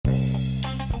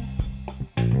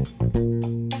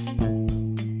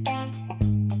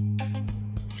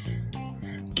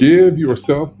Give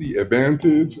yourself the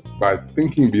advantage by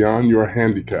thinking beyond your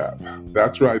handicap.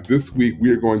 That's right, this week we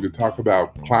are going to talk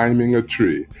about climbing a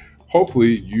tree.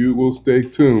 Hopefully, you will stay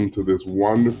tuned to this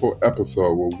wonderful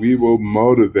episode where we will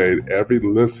motivate every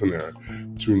listener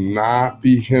to not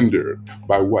be hindered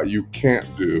by what you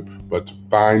can't do, but to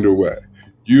find a way.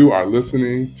 You are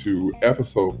listening to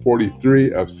episode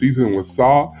 43 of Season with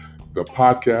Saul, the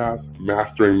podcast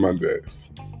Mastering Mondays.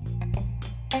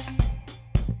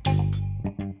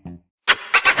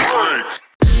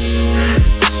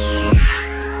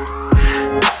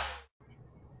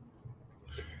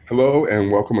 Hello and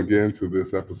welcome again to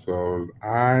this episode.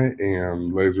 I am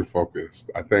laser focused.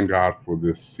 I thank God for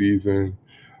this season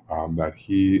that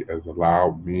He has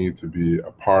allowed me to be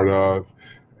a part of.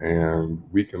 And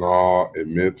we can all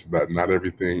admit that not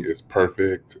everything is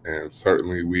perfect. And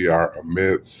certainly we are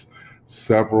amidst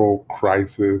several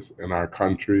crises in our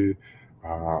country.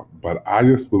 But I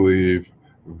just believe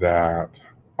that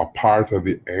a part of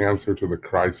the answer to the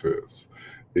crisis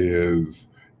is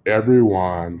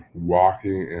everyone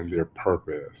walking in their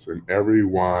purpose and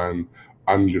everyone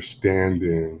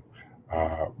understanding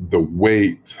the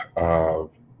weight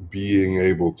of being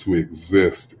able to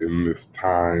exist in this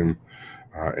time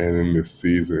and in this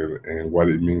season and what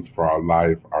it means for our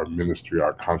life, our ministry,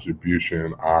 our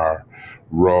contribution, our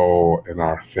role in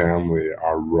our family,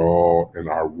 our role in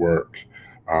our work.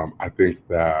 I think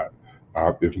that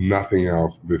if nothing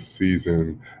else, this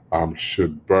season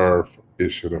should birth,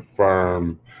 it should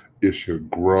affirm, it should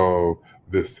grow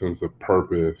this sense of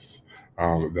purpose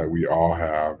that we all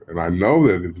have. And I know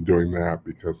that it's doing that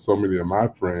because so many of my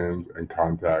friends and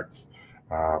contacts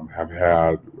have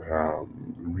had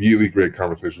really great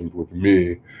conversations with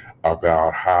me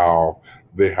about how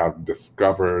they have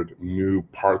discovered new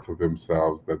parts of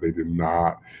themselves that they did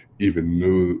not even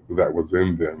knew that was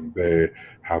in them. They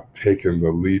have taken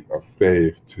the leap of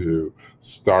faith to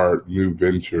start new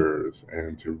ventures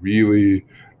and to really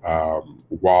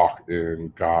walk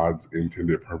in God's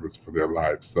intended purpose for their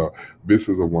life. So this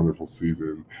is a wonderful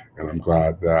season, and I'm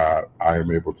glad that I am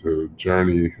able to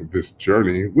journey this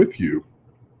journey with you.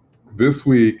 This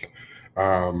week,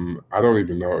 I don't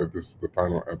even know if this is the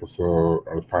final episode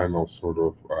or the final sort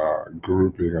of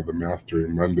grouping of the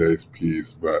Mastering Mondays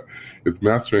piece, but it's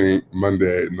Mastering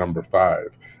Monday number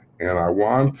 5. And I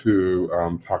want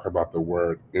to talk about the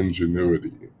word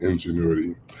ingenuity.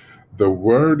 Ingenuity. The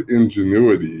word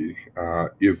ingenuity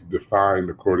is defined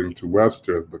according to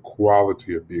Webster as the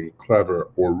quality of being clever,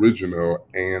 original,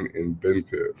 and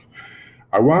inventive.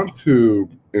 I want to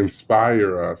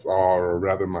inspire us all, or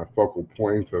rather, my focal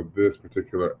point of this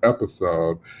particular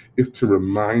episode is to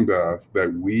remind us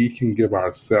that we can give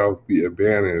ourselves the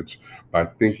advantage by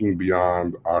thinking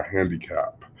beyond our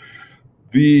handicap.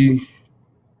 The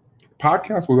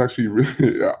podcast was actually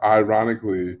really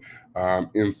ironically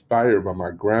inspired by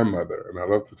my grandmother. And I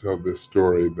love to tell this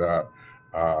story that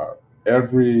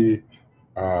every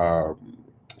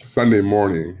Sunday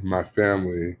morning, my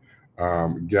family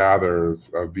gathers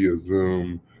via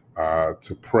Zoom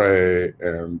to pray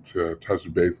and to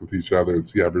touch base with each other and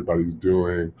see how everybody's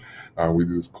doing. We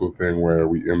do this cool thing where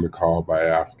we end the call by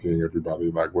asking everybody,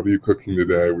 like, what are you cooking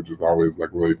today? Which is always like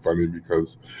really funny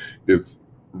because it's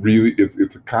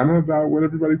it's kind of about what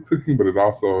everybody's cooking, but it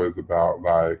also is about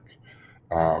like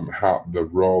how the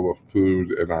role of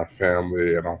food in our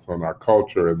family and also in our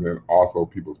culture, and then also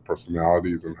people's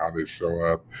personalities and how they show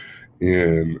up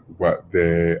in what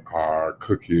they are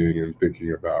cooking and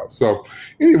thinking about. So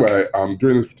anyway,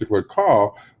 during this particular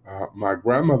call, my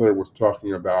grandmother was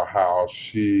talking about how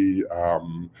she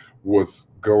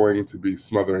was going to be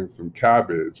smothering some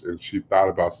cabbage, and she thought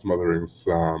about smothering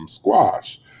some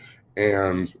squash.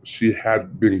 And she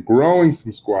had been growing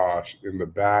some squash in the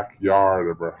backyard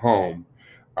of her home.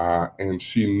 And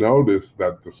she noticed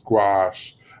that the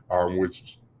squash,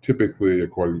 which typically,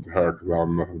 according to her, because I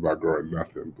don't know nothing about growing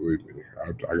nothing, believe me,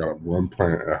 I got one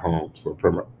plant at home, so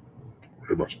pretty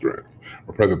much strength,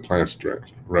 or present plant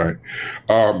strength, right?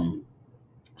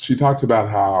 She talked about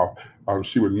how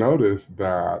she would notice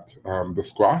that the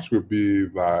squash would be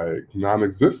like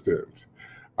non-existent.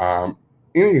 Um,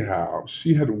 Anyhow,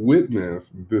 she had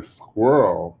witnessed this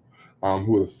squirrel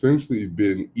who had essentially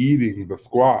been eating the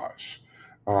squash.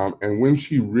 And when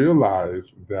she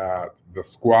realized that the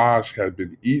squash had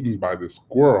been eaten by the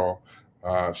squirrel,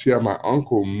 she had my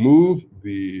uncle move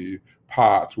the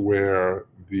pot where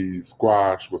the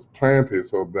squash was planted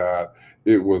so that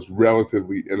it was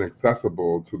relatively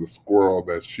inaccessible to the squirrel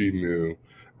that she knew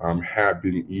had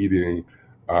been eating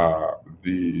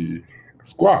the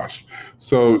squash.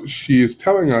 So she is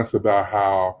telling us about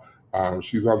how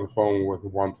she's on the phone with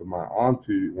one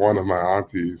of my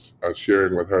aunties,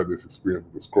 sharing with her this experience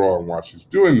with the squirrel. And while she's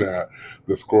doing that,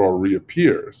 the squirrel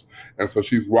reappears. And so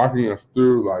she's walking us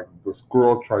through like the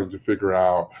squirrel trying to figure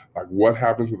out like what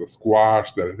happened to the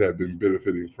squash that it had been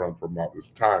benefiting from all this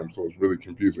time. So it's really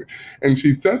confusing. And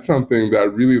she said something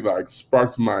that really like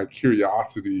sparked my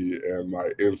curiosity and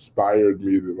like inspired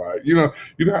me to like, you know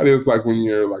how it is like when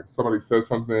you're like somebody says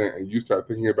something and you start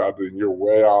thinking about it and you're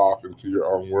way off into your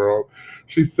own world.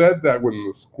 She said that when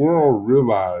the squirrel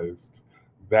realized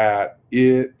that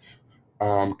it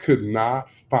could not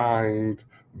find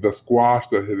the squash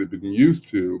that it had been used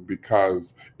to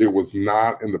because it was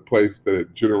not in the place that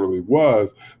it generally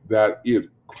was, that it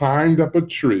climbed up a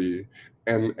tree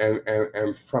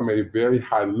and from a very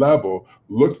high level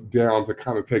looked down to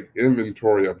kind of take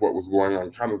inventory of what was going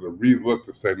on, kind of to re-look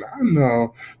to say, now I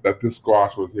know that this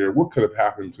squash was here. What could have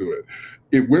happened to it?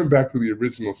 It went back to the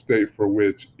original state for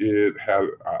which it had,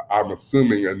 I'm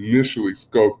assuming, initially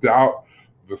scoped out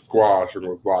the squash and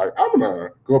was like, I'm gonna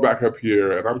go back up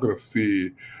here and I'm gonna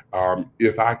see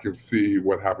if I can see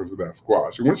what happened to that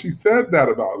squash. And when she said that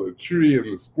about the tree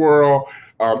and the squirrel,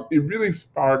 it really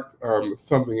sparked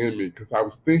something in me because I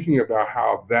was thinking about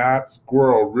how that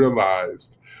squirrel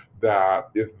realized that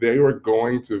if they were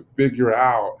going to figure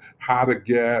out how to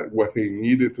get what they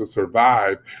needed to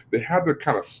survive, they had to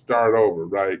kind of start over,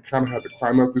 right? Kind of had to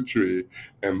climb up the tree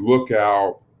and look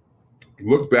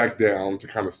back down to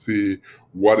kind of see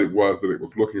what it was that it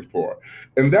was looking for.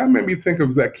 And that made me think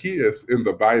of Zacchaeus in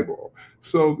the Bible.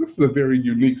 So this is a very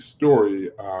unique story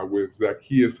with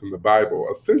Zacchaeus in the Bible.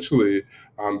 Essentially,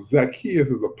 Zacchaeus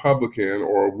is a publican,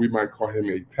 or we might call him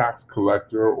a tax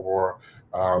collector, or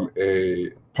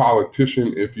a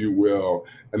politician, if you will,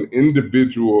 an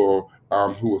individual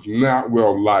who was not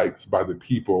well liked by the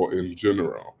people in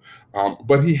general.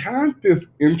 But he had this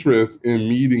interest in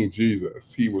meeting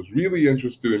Jesus. He was really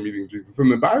interested in meeting Jesus.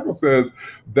 And the Bible says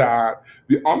that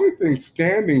the only thing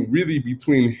standing really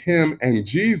between him and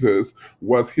Jesus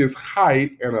was his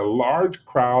height and a large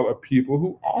crowd of people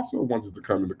who also wanted to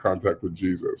come into contact with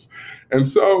Jesus. And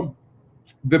so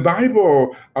the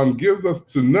Bible gives us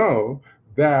to know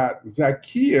that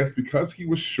Zacchaeus, because he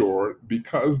was short,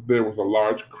 because there was a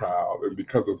large crowd, and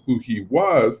because of who he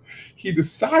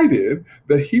decided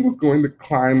that he was going to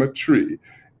climb a tree.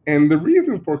 And the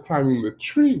reason for climbing the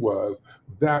tree was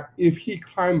that if he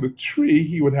climbed the tree,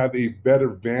 he would have a better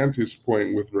vantage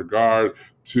point with regard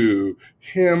to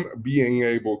him being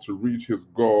able to reach his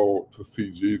goal to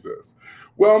see Jesus.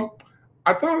 Well,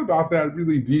 I thought about that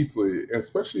really deeply,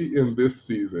 especially in this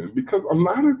season, because a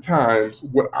lot of times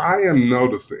what I am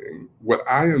noticing, whether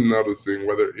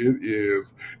it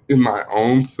is in my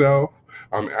own self,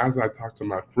 as I talk to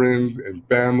my friends and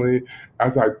family,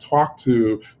 as I talk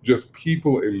to just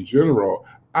people in general,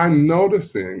 I'm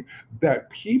noticing that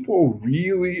people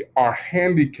really are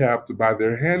handicapped by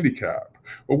their handicap.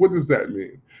 Well, what does that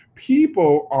mean?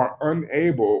 People are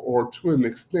unable, or to an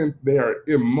extent, they are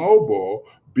immobile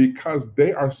because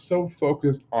they are so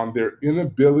focused on their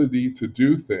inability to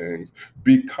do things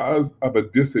because of a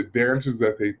disadvantage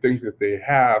that they think that they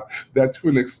have, that to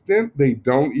an extent they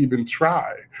don't even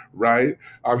try, right?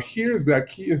 Here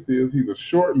Zacchaeus he's a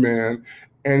short man,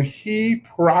 and he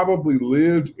probably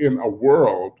lived in a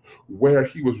world where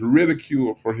he was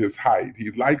ridiculed for his height.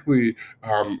 He likely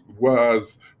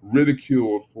was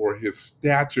ridiculed for his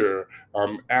stature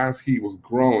as he was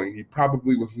growing. He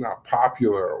probably was not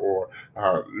popular or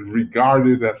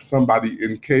regarded as somebody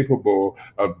incapable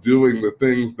of doing the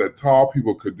things that tall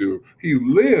people could do. He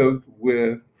lived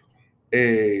with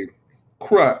a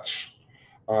crutch,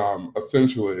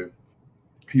 essentially.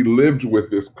 He lived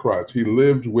with this crutch. He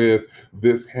lived with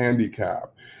this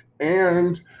handicap.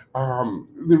 And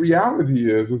the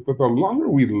reality is that the longer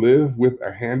we live with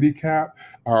a handicap,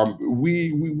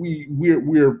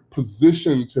 we're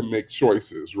positioned to make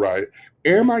choices, right?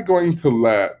 Am I going to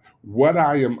let what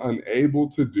I am unable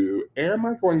to do, am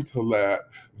I going to let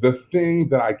the thing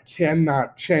that I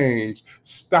cannot change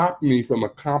stop me from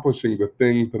accomplishing the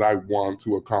thing that I want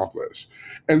to accomplish?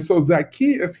 And so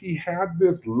Zacchaeus, he had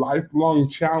this lifelong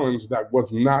challenge that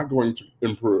was not going to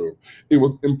improve. It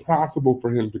was impossible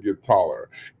for him to get taller.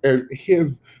 And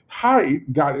his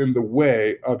height got in the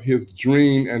way of his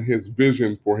dream and his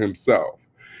vision for himself.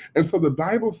 And so the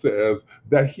Bible says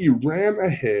that he ran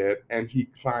ahead and he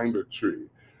climbed a tree.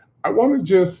 I want to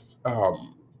just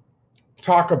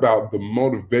talk about the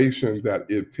motivation that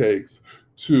it takes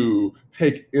to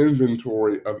take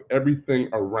inventory of everything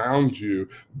around you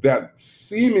that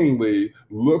seemingly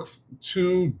looks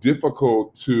too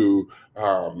difficult to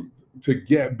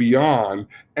get beyond,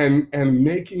 and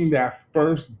making that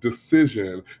first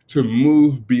decision to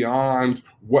move beyond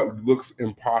what looks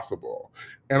impossible.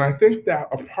 And I think that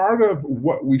a part of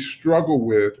what we struggle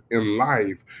with in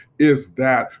life is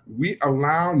that we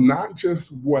allow not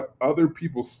just what other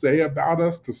people say about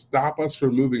us to stop us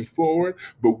from moving forward,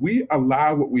 but we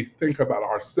allow what we think about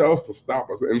ourselves to stop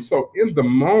us. And so, in the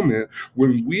moment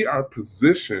when we are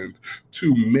positioned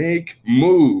to make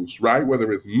moves, right,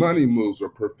 whether it's money moves or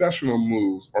professional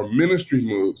moves or ministry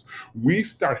moves, we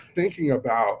start thinking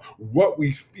about what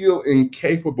we feel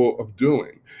incapable of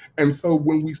doing. And so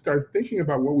when we start thinking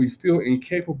about what we feel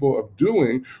incapable of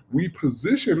doing, we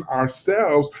position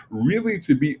ourselves really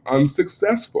to be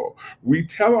unsuccessful. We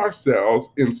tell ourselves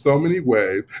in so many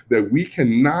ways that we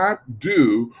cannot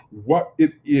do what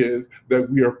it is that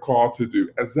we are called to do.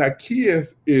 As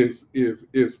Zacchaeus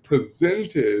is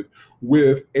presented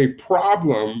with a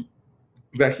problem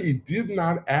that he did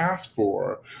not ask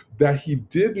for, that he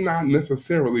did not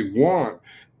necessarily want.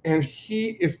 And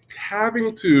he is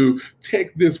having to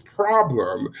take this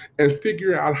problem and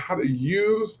figure out how to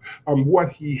use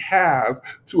what he has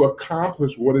to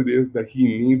accomplish what it is that he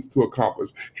needs to accomplish.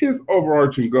 His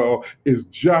overarching goal is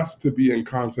just to be in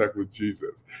contact with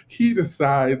Jesus. He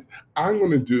decides, I'm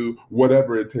going to do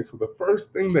whatever it takes. So the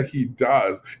first thing that he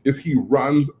does is he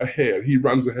runs ahead. He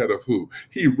runs ahead of who?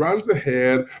 He runs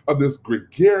ahead of this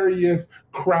gregarious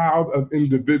crowd of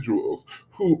individuals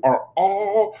who are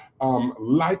all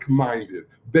like-minded.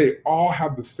 They all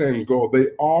have the same goal. They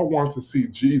all want to see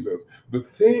Jesus. The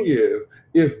thing is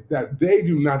that they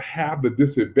do not have the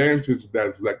disadvantage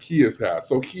that Zacchaeus has.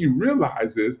 So he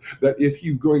realizes that if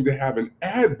he's going to have an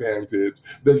advantage,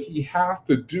 that he has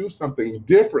to do something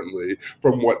differently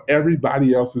from what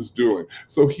everybody else is doing.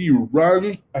 So he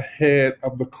runs ahead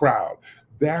of the crowd.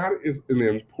 That is an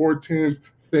important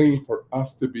thing for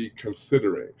us to be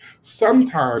considering.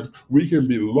 Sometimes we can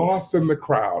be lost in the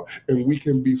crowd and we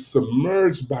can be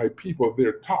submerged by people.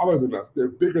 They're taller than us, they're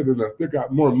bigger than us, they've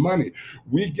got more money.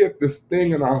 We get this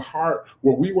thing in our heart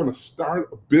where we want to start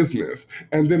a business.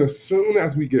 And then as soon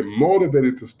as we get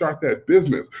motivated to start that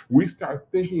business, we start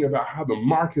thinking about how the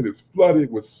market is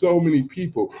flooded with so many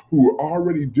people who are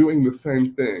already doing the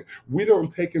same thing. We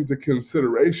don't take into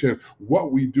consideration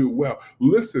what we do well.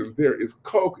 Listen, there is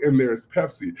Coke and there's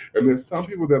Pepsi. And there's some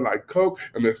people that like Coke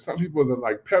and there's some people that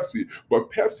like Pepsi.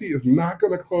 But Pepsi is not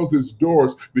going to close its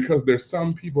doors because there's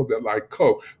some people that like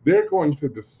Coke. They're going to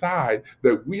decide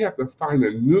that we have to find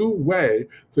a new way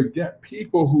to get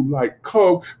people who like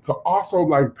Coke to also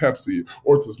like Pepsi,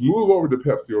 or to move over to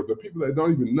Pepsi, or the people that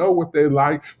don't even know what they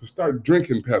like to start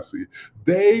drinking Pepsi.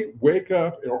 They wake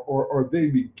up or they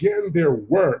begin their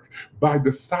work by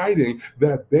deciding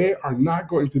that they are not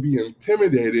going to be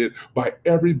intimidated by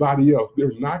everybody else.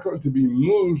 They're not going to be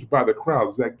moved by the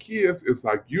crowd. Zacchaeus is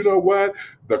like, you know what?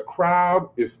 The crowd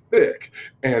is thick,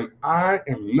 and I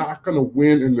am not going to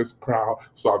win in this crowd,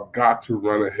 so I've got to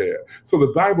run ahead. So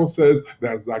the Bible says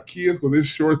that Zacchaeus, with his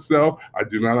short self, I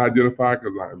do not identify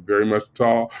because I am very much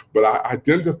tall, but I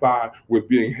identify with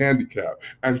being handicapped.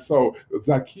 And so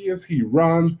Zacchaeus, he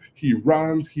runs, he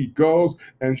goes,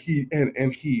 and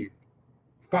he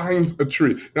finds a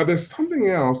tree. Now, there's something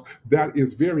else that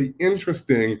is very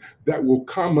interesting that will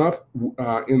come up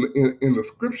in the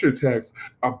scripture text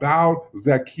about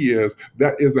Zacchaeus.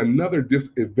 That is another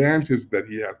disadvantage that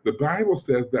he has. The Bible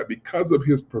says that because of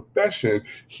his profession,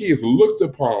 he is looked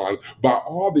upon by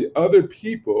all the other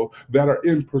people that are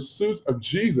in pursuit of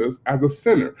Jesus as a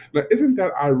sinner. Now, isn't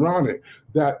that ironic?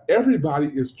 That everybody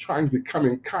is trying to come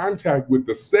in contact with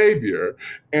the Savior,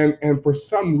 and for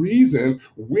some reason,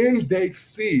 when they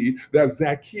see that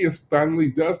Zacchaeus finally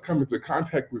does come into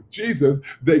contact with Jesus,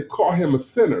 they call him a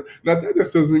sinner. Now, that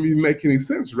just doesn't even make any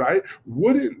sense, right?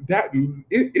 Isn't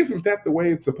that the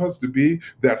way it's supposed to be?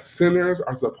 That sinners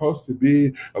are supposed to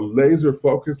be laser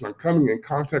focused on coming in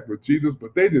contact with Jesus,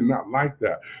 but they did not like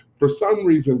that. For some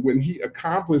reason, when he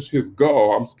accomplished his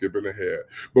goal, I'm skipping ahead,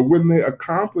 but when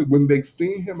they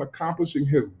seen him accomplishing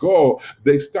his goal,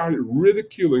 they started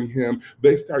ridiculing him.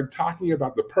 They started talking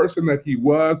about the person that he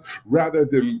was rather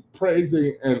than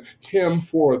praising him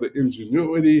for the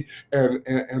ingenuity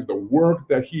and the work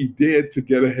that he did to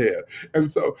get ahead. And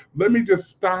so let me just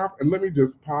stop and let me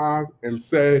just pause and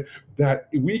say that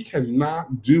we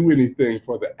cannot do anything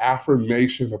for the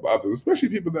affirmation of others, especially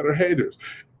people that are haters.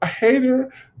 A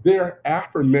hater, their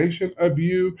affirmation of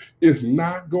you is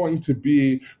not going to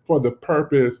be for the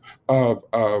purpose of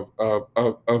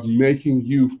making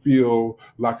you feel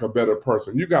like a better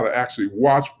person. You got to actually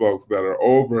watch folks that are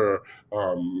over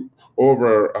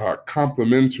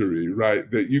complimentary, right?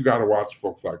 That you got to watch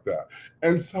folks like that.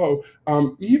 And so,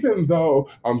 even though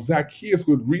Zacchaeus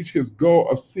would reach his goal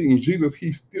of seeing Jesus,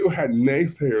 he still had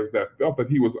naysayers that felt that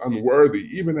he was unworthy,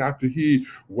 even after he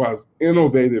was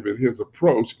innovative in his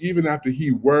approach, even after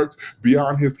he worked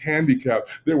beyond his handicap.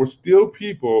 There were still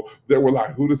people that were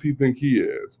like, "Who does he think he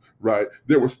is?" Right?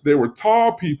 There were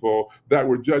tall people that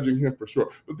were judging him for sure.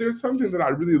 But there's something that I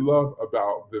really love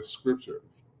about this scripture.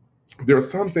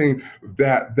 There's something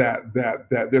that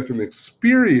there's an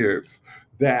experience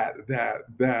that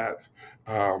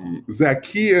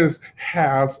Zacchaeus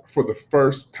has for the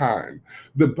first time.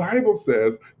 The Bible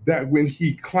says that when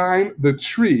he climbed the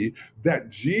tree, that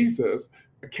Jesus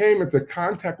came into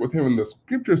contact with him, and the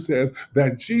scripture says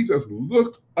that Jesus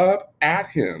looked up at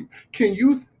him. Can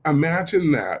you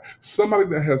imagine that? Somebody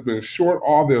that has been short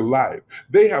all their life,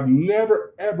 they have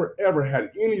never, ever, ever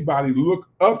had anybody look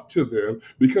up to them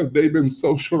because they've been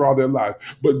so short all their life.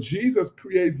 But Jesus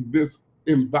creates this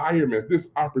environment,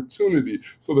 this opportunity,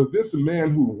 so that this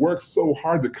man who worked so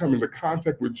hard to come into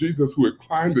contact with Jesus, who had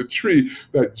climbed the tree,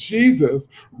 that Jesus,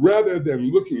 rather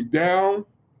than looking down,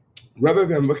 rather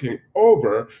than looking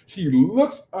over, he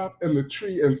looks up in the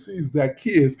tree and sees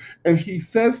Zacchaeus, and he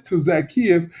says to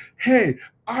Zacchaeus, "Hey,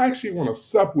 I actually want to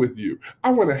sup with you. I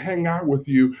want to hang out with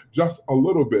you just a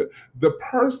little bit." The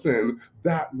person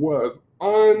that was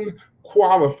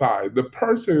unqualified, the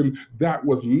person that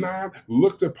was not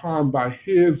looked upon by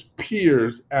his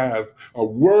peers as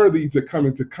worthy to come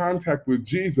into contact with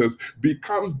Jesus,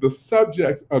 becomes the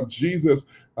subject of Jesus'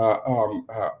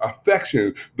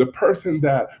 affection. The person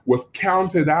that was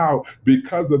counted out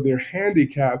because of their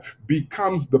handicap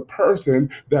becomes the person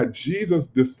that Jesus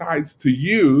decides to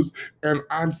use. And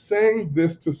I'm saying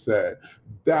this to say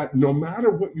that no matter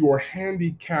what your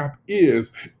handicap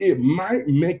is, it might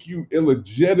make you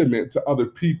illegitimate to other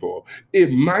people.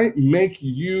 It might make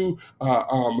you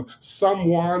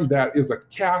someone that is a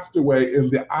castaway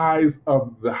in the eyes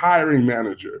of the hiring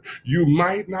manager. You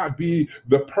might not be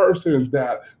the person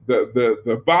that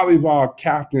the volleyball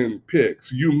captain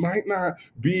picks. You might not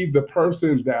be the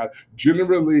person that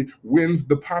generally wins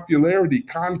the popularity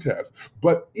contest.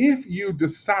 But if you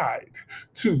decide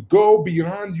to go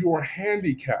beyond your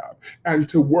handicap and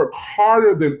to work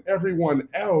harder than everyone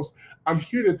else, I'm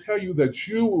here to tell you that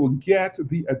you will get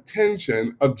the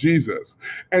attention of Jesus.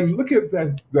 And look at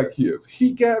Zacchaeus.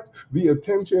 He gets the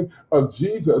attention of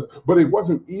Jesus, but it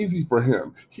wasn't easy for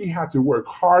him. He had to work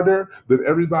harder than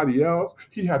everybody else.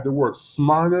 He had to work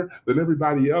smarter than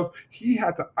everybody else. He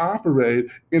had to operate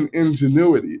in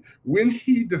ingenuity. When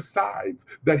he decides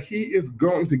that he is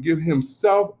going to give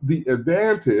himself the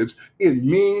advantage, it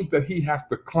means that he has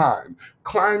to climb.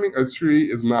 Climbing a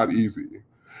tree is not easy.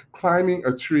 Climbing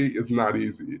a tree is not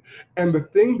easy. And the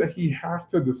thing that he has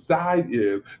to decide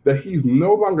is that he's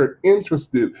no longer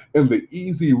interested in the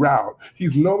easy route.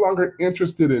 He's no longer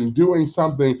interested in doing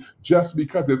something just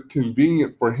because it's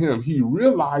convenient for him. He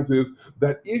realizes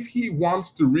that if he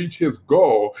wants to reach his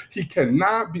goal, he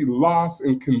cannot be lost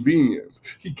in convenience.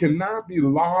 He cannot be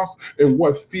lost in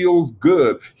what feels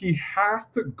good. He has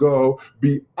to go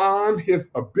beyond his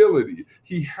ability.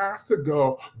 He has to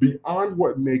go beyond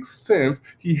what makes sense.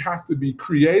 He has to be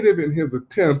creative in his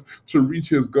attempt to reach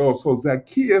his goal. So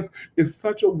Zacchaeus is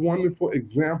such a wonderful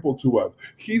example to us.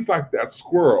 He's like that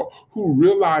squirrel who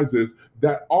realizes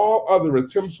that all other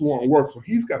attempts won't work. So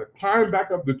he's got to climb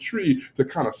back up the tree to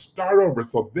kind of start over.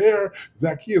 So there,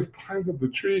 Zacchaeus climbs up the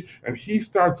tree and he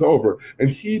starts over.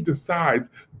 And he decides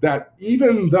that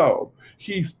even though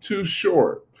he's too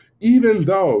short, even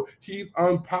though he's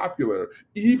unpopular,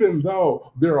 even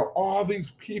though there are all these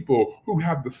people who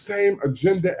have the same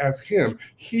agenda as him,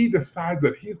 he decides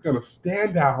that he's going to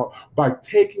stand out by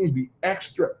taking the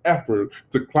extra effort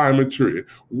to climb a tree.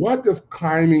 What does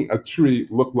climbing a tree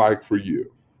look like for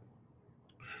you?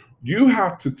 You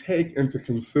have to take into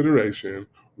consideration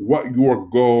what your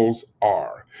goals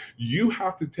are. You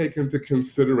have to take into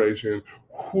consideration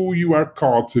who you are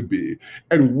called to be.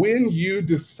 And when you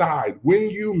decide, when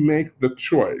you make the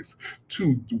choice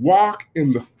to walk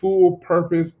in the full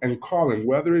purpose and calling,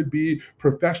 whether it be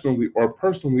professionally or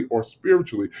personally or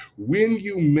spiritually, when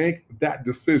you make that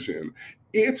decision,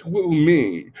 it will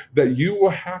mean that you will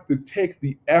have to take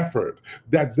the effort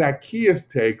that Zacchaeus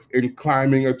takes in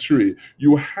climbing a tree.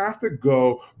 You have to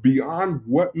go beyond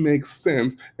what makes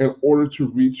sense in order to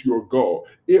reach your goal.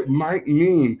 It might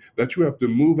mean that you have to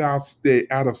move out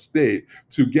of state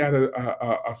to get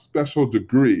a special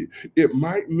degree. It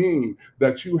might mean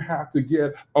that you have to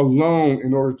get a loan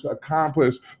in order to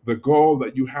accomplish the goal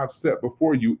that you have set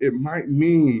before you. It might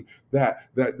mean that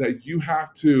you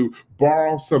have to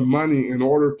borrow some money in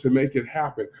order to make it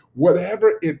happen.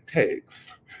 Whatever it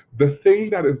takes, the thing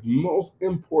that is most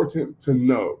important to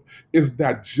note is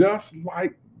that just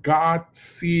like God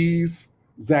sees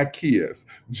Zacchaeus,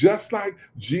 just like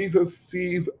Jesus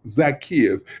sees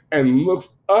Zacchaeus and looks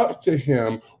up to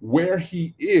him where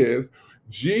he is,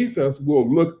 Jesus will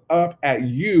look up at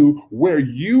you where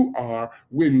you are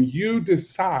when you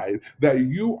decide that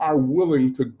you are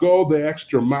willing to go the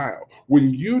extra mile,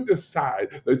 when you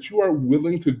decide that you are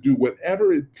willing to do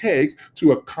whatever it takes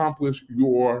to accomplish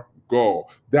your goal.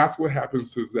 That's what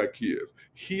happens to Zacchaeus.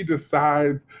 He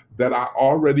decides that I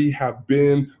already have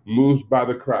been moved by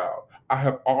the crowd. I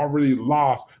have already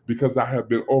lost because I have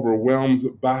been overwhelmed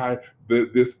by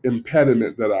this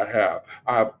impediment that I have.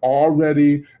 I've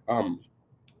already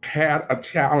had a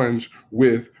challenge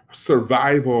with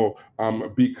survival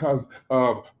because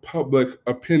of public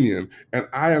opinion. And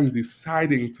I am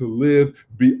deciding to live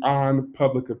beyond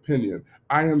public opinion.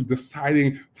 I am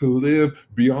deciding to live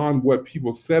beyond what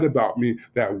people said about me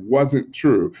that wasn't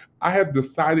true. I have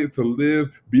decided to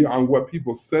live beyond what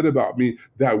people said about me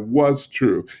that was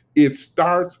true. It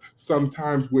starts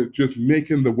sometimes with just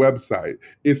making the website.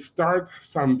 It starts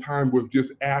sometimes with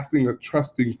just asking a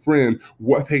trusting friend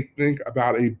what they think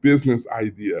about a business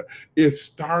idea. It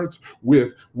starts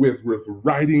with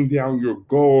writing down your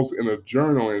goals in a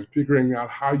journal and figuring out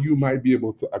how you might be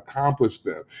able to accomplish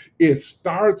them. It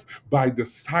starts by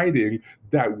deciding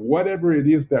that whatever it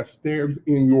is that stands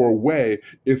in your way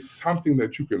is something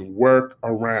that you can work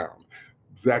around.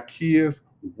 Zacchaeus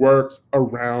works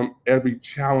around every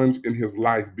challenge in his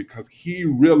life because he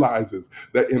realizes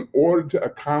that in order to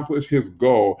accomplish his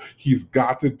goal, he's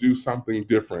got to do something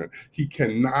different. He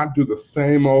cannot do the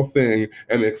same old thing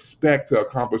and expect to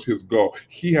accomplish his goal.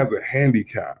 He has a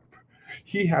handicap.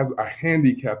 He has a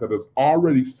handicap that has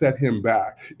already set him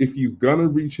back. If he's going to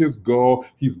reach his goal,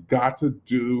 he's got to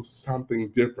do something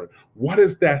different. What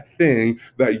is that thing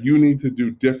that you need to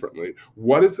do differently?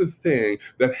 What is the thing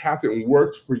that hasn't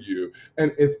worked for you?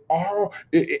 And it's all,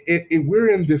 we're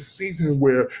in this season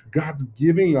where God's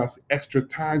giving us extra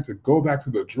time to go back to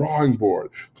the drawing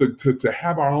board, to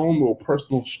have our own little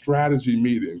personal strategy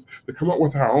meetings, to come up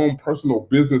with our own personal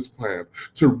business plans,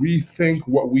 to rethink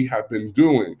what we have been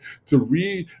doing, to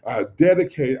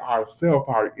rededicate ourselves,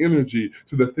 our energy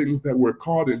to the things that we're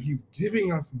called in. He's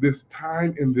giving us this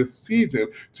time in this season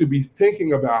to be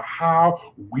thinking about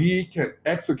how we can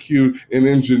execute in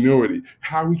ingenuity,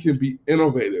 how we can be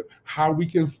innovative, how we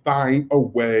can find a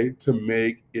way to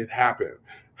make it happen.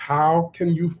 How can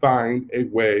you find a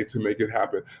way to make it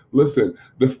happen? Listen,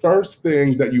 the first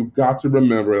thing that you've got to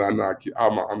remember, and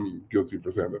I'm guilty for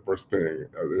saying the first thing,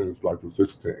 it's like the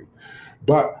 16th,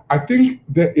 but I think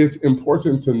that it's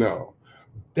important to know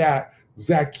that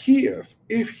Zacchaeus,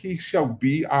 if he shall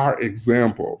be our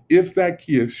example, if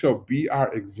Zacchaeus shall be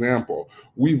our example,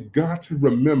 we've got to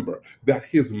remember that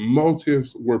his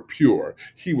motives were pure.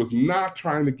 He was not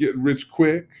trying to get rich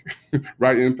quick,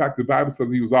 right? In fact, the Bible says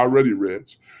he was already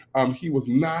rich. He was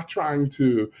not trying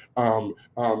to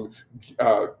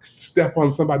step on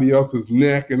somebody else's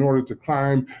neck in order to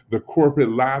climb the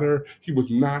corporate ladder. He was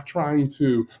not trying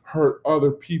to hurt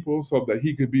other people so that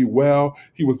he could be well.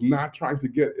 He was not trying to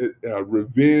get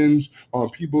revenge on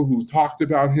people who talked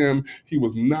about him. He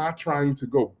was not trying to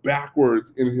go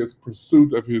backwards in his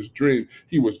pursuit of his dream.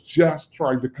 He was just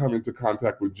trying to come into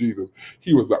contact with Jesus.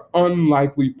 He was an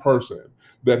unlikely person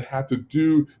that had to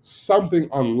do something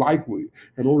unlikely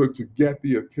in order to get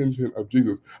the attention of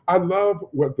Jesus. I love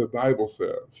what the Bible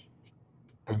says,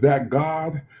 that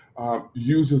God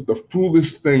uses the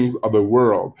foolish things of the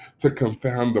world to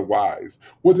confound the wise.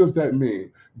 What does that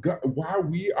mean? why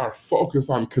we are focused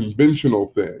on conventional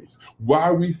things,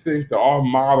 why we think that all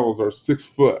models are 6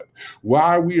 foot,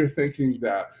 why we are thinking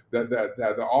that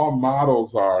all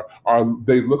models are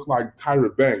they look like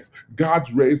Tyra Banks.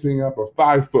 God's raising up a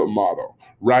 5 foot model,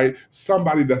 right?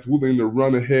 Somebody that's willing to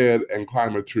run ahead and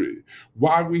climb a tree.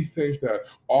 Why we think that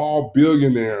all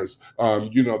billionaires,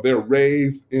 they're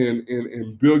raised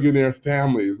in billionaire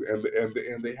families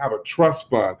and they have a trust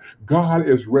fund. God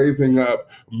is raising up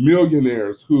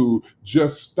millionaires who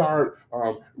just start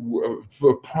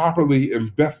properly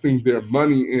investing their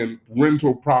money in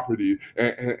rental property,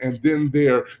 and then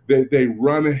they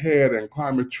run ahead and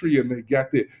climb a tree and they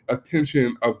get the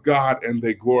attention of God and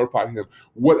they glorify Him.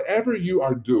 Whatever you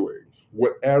are doing,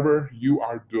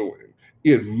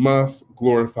 it must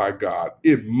glorify God.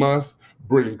 It must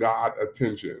bring God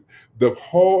attention. The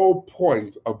whole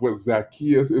point of what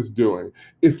Zacchaeus is doing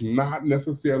is not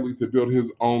necessarily to build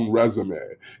his own resume.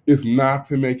 It's not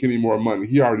to make any more money.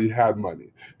 He already had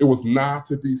money. It was not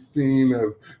to be seen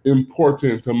as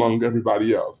important among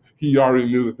everybody else. He already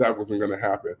knew that that wasn't going to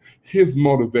happen. His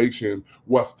motivation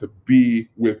was to be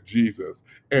with Jesus,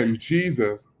 and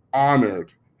Jesus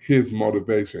honored his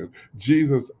motivation.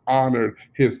 Jesus honored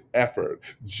his effort.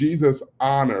 Jesus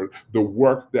honored the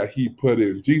work that he put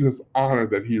in. Jesus honored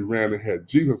that he ran ahead.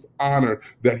 Jesus honored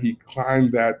that he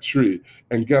climbed that tree.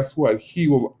 And guess what? He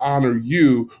will honor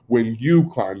you when you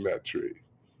climb that tree.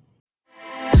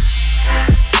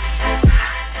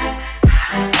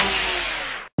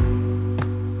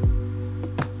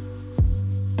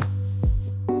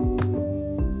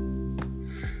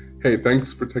 Hey,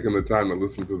 thanks for taking the time to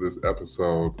listen to this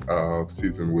episode of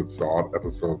Seasoned with Salt,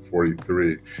 episode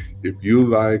 43. If you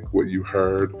like what you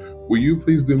heard, will you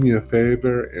please do me a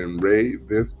favor and rate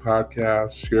this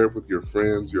podcast, share it with your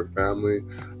friends, your family?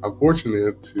 I'm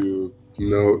fortunate to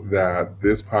note that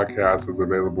this podcast is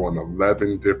available on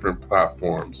 11 different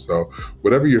platforms. So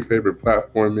whatever your favorite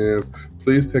platform is,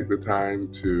 please take the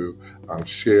time to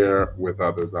share with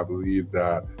others. I believe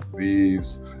that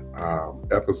these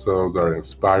episodes are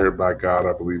inspired by God.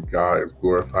 I believe God is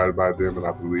glorified by them, and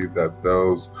I believe that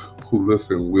those who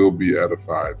listen will be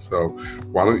edified. So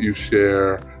why don't you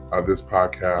share this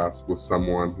podcast with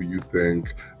someone who you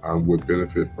think would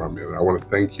benefit from it. I want to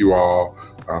thank you all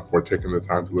for taking the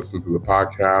time to listen to the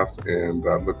podcast, and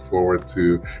look forward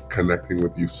to connecting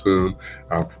with you soon.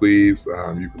 Please,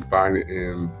 you can find it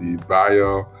in the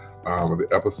bio, the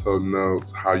episode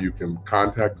notes, how you can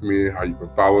contact me, how you can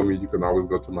follow me. You can always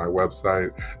go to my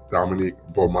website,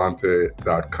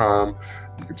 DominiqueBeaumonte.com.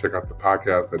 You can check out the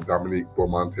podcast at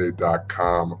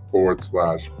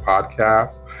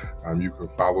DominiqueBeaumonte.com/podcast. You can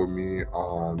follow me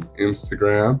on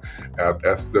Instagram at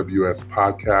SWS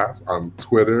Podcast, on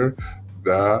Twitter,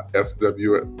 the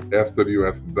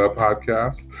SWS the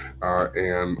podcast,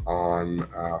 and on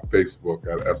Facebook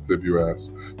at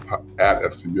SWS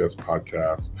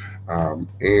podcast.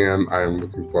 And I am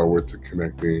looking forward to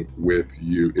connecting with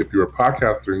you. If you're a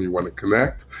podcaster and you want to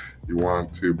connect, you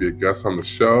want to be a guest on the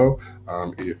show,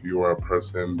 if you are a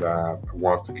person that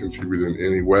wants to contribute in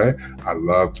any way, I'd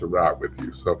love to rap with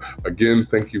you. So again,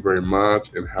 thank you very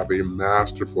much, and have a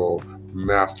masterful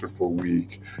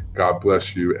week. God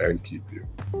bless you and keep you.